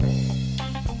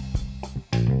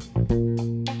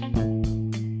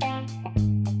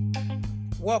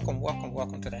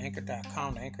Welcome to the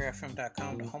Anchor.com, the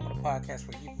AnchorFM.com, the home of the podcast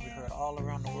where you can be heard all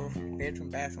around the world from your bedroom,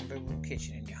 bathroom, living room,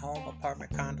 kitchen, in your home,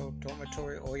 apartment, condo,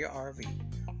 dormitory, or your RV,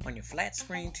 on your flat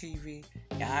screen TV,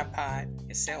 your iPod,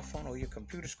 your cell phone, or your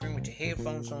computer screen with your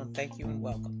headphones on. Thank you and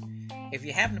welcome. If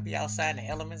you happen to be outside in the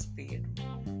elements, be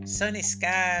it sunny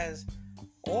skies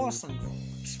or some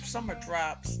summer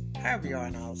drops, however you are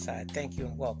on the outside, thank you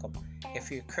and welcome. If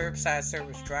you're curbside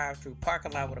service, drive-through,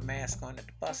 parking lot with a mask on, at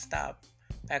the bus stop,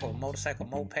 back of a motorcycle,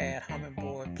 moped,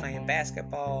 hummingbird, playing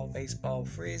basketball, baseball,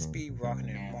 frisbee, walking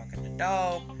the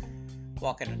dog,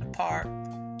 walking in the park,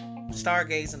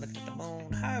 stargazing, looking at the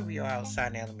moon, however you are outside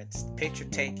in the elements, picture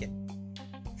taking,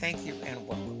 thank you and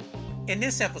welcome. In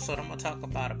this episode, I'm going to talk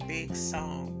about a big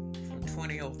song from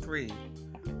 2003,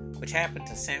 which happened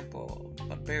to sample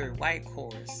a Barry White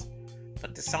chorus,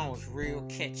 but the song was real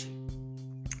catchy.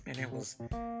 And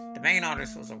the main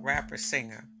artist was a rapper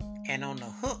singer, and on the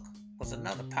hook was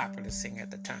another popular singer at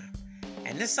the time.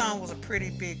 And this song was a pretty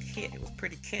big hit. It was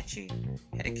pretty catchy,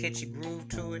 had a catchy groove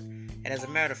to it, and as a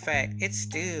matter of fact, it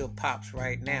still pops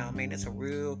right now. I mean, it's a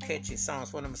real catchy song.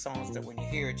 It's one of them songs that when you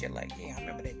hear it, you're like, yeah, I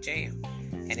remember that jam,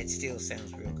 and it still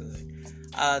sounds real good.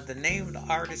 The name of the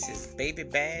artist is Baby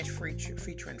Bash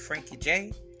featuring Frankie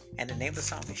J, and the name of the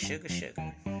song is Sugar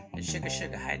Sugar. And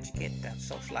Sugar, how'd you get that?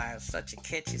 So fly. Such a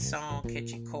catchy song,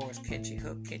 catchy chorus, catchy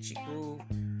hook, catchy groove.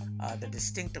 The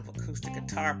distinctive acoustic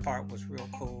guitar part was real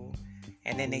cool.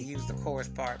 And then they used the chorus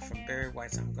part from Barry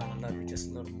White's I'm Gonna Love You Just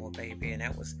a Little More, Baby. And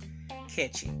that was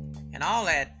catchy. And all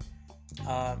that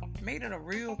made it a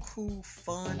real cool,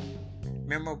 fun,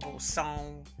 memorable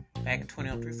song back in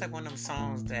 2003. It's like one of them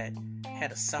songs that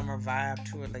had a summer vibe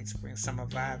to it, late spring summer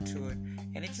vibe to it.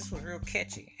 And it just was real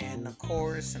catchy. And the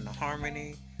chorus and the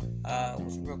harmony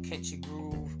was a real catchy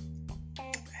groove.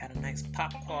 Had a nice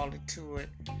pop quality to it,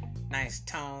 nice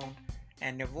tone,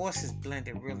 and their voices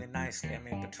blended really nicely. I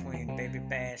mean, between Baby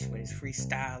Bash with his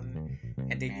freestyling,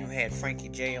 and then you had Frankie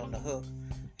J on the hook,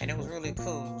 and it was really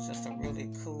cool. It was just a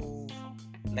really cool,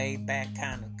 laid back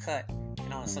kind of cut. You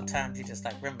know, and sometimes you just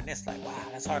like reminisce, like, wow,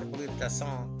 that's hard to believe that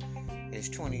song is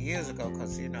 20 years ago,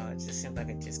 because you know, it just seems like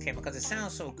it just came, because it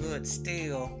sounds so good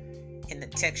still in the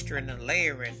texture and the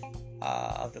layering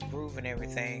of the groove and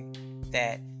everything,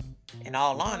 that in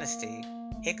all honesty,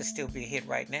 it could still be a hit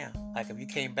right now. Like if you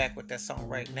came back with that song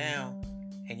right now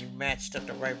and you matched up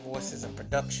the right voices and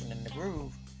production and the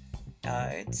groove,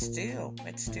 it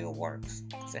still works,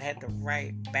 because it had the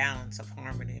right balance of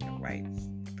harmony and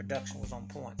the production was on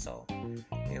point. So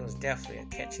it was definitely a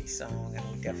catchy song, and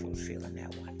we definitely was feeling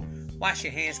that one. Wash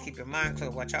your hands, keep your mind clear,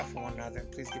 watch out for one another.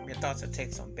 Please give me your thoughts and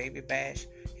takes on Baby Bash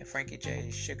and Frankie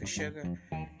J's Sugar Sugar,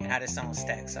 and how this song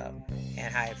stacks up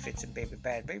and how it fits in Baby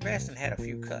Bash. Baby Bash had a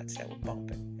few cuts that were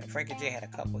bumping, and Frankie J had a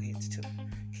couple hits too.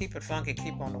 Keep it funky,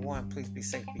 keep on the one. Please be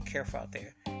safe, be careful out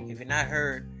there. If you've not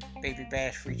heard Baby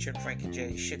Bash featuring Frankie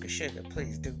J's Sugar Sugar,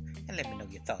 please do, and let me know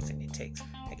your thoughts and your takes.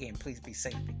 Again, please be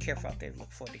safe, be careful out there.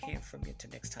 Look forward to hearing from you. Until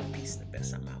next time, peace and the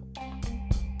best. I'm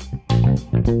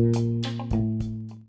out.